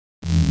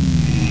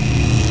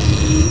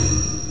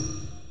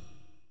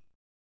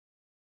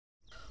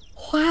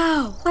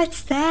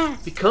What's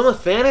that? Become a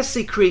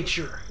fantasy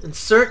creature.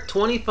 Insert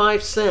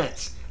 25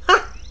 cents.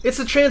 Ha! It's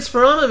a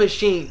transformer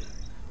machine.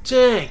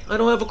 Dang, I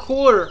don't have a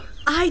quarter.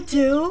 I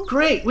do.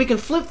 Great, we can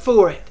flip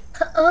for it.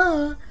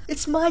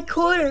 It's my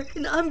quarter,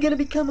 and I'm gonna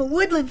become a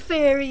woodland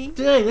fairy.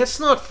 Dang, that's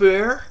not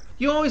fair.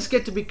 You always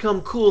get to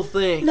become cool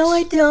things. No,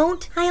 I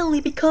don't. I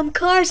only become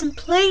cars and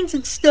planes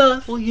and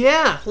stuff. Well,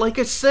 yeah, like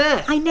I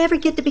said. I never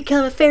get to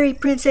become a fairy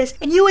princess,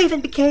 and you even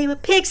became a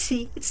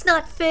pixie. It's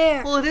not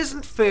fair. Well, it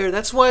isn't fair.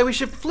 That's why we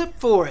should flip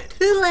for it.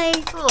 Too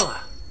late.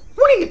 Oh,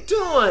 what are you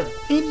doing?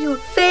 In your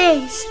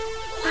face.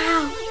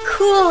 Wow,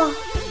 cool.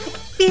 I can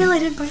feel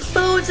it in my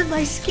bones and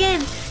my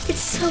skin. It's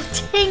so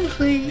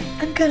tingly.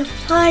 I'm gonna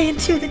fly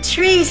into the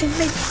trees and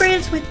make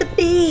friends with the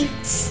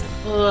bees.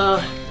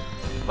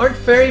 Aren't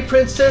fairy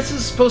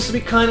princesses supposed to be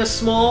kind of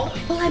small?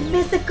 Well, I'm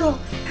mythical.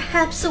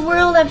 Perhaps the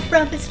world I'm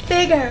from is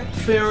bigger.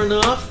 Fair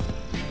enough.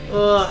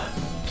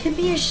 Give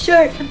me a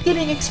shirt. I'm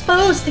getting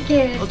exposed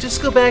again. I'll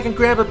just go back and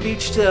grab a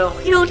beach towel.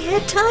 We don't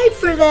have time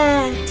for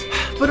that.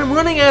 But I'm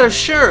running out of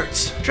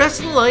shirts. Dress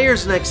in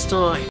layers next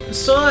time.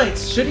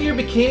 Besides, shouldn't your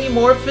bikini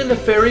morph into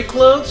fairy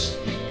clothes?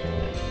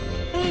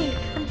 Hey,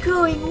 I'm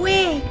growing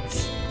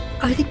wings.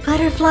 Are they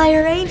butterfly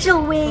or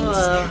angel wings?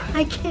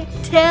 I can't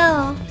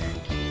tell.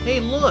 Hey,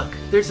 look.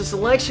 There's a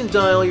selection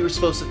dial you were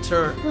supposed to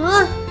turn.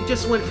 Huh? You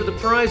just went for the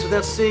prize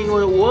without seeing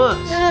what it was.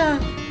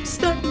 I'm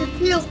starting to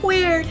feel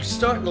weird. You're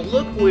starting to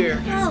look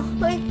weird. Oh,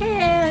 my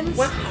hands.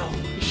 Wow,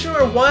 you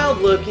sure are wild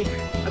looking.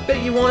 I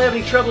bet you won't have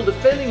any trouble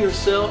defending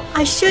yourself.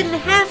 I shouldn't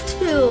have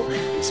to.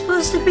 I'm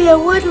supposed to be a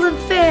woodland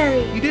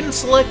fairy. You didn't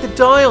select the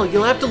dial.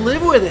 You'll have to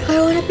live with it.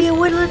 I want to be a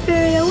woodland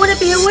fairy. I want to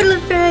be a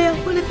woodland fairy.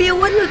 I want to be a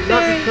woodland You're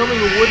not fairy. becoming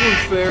a woodland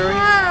fairy.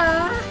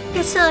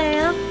 Yes, I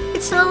am.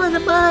 It's all in the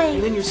And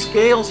mind. then your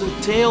scales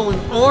and tail and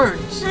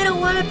horns. I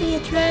don't want to be a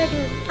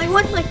dragon. I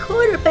want my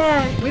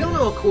quarterback. We don't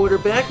know a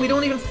quarterback. We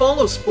don't even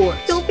follow sports.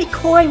 Don't be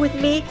coy with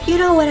me. You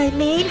know what I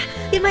mean.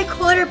 Give my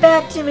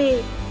quarterback to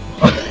me.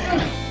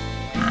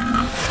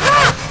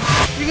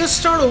 You're gonna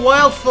start a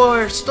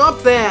wildfire.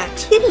 Stop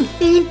that. Didn't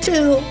mean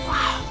to.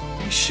 Wow,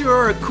 you sure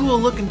are a cool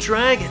looking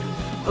dragon.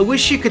 I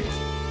wish you could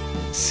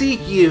see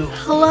you.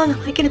 How long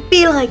am I gonna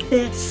be like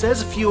this?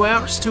 Says a few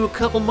hours to a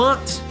couple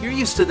months. You're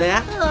used to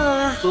that.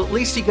 Well, at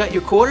least you got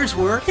your quarter's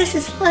worth. This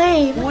is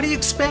lame. What do you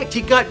expect?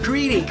 You got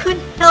greedy.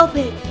 Couldn't help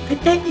it. I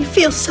bet you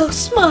feel so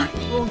smart.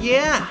 Well,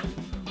 yeah.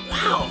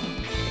 Wow.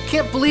 I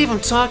can't believe I'm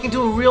talking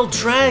to a real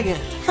dragon.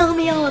 Tell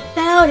me all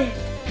about it.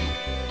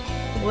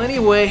 Well,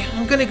 anyway,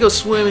 I'm gonna go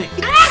swimming.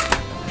 Put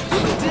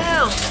me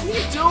down. What are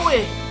you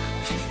doing?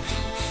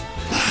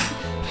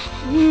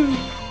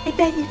 I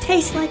bet you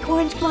taste like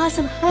orange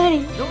blossom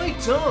honey. No, I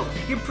don't.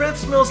 Your breath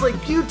smells like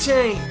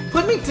butane.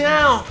 Put me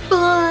down.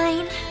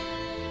 Fine.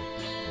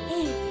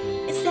 Hey,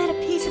 is that a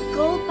piece of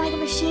gold by the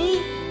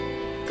machine?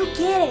 Go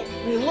get it.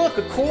 Hey, look,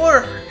 a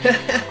quarter.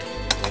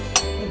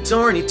 Oh,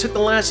 darn, you took the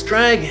last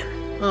dragon.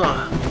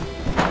 Oh.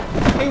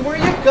 Hey, where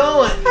are you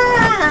going?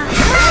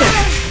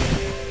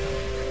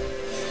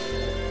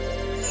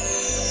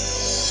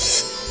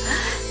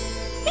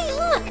 Hey,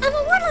 look, I'm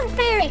a woodland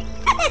fairy.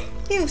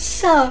 You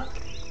suck.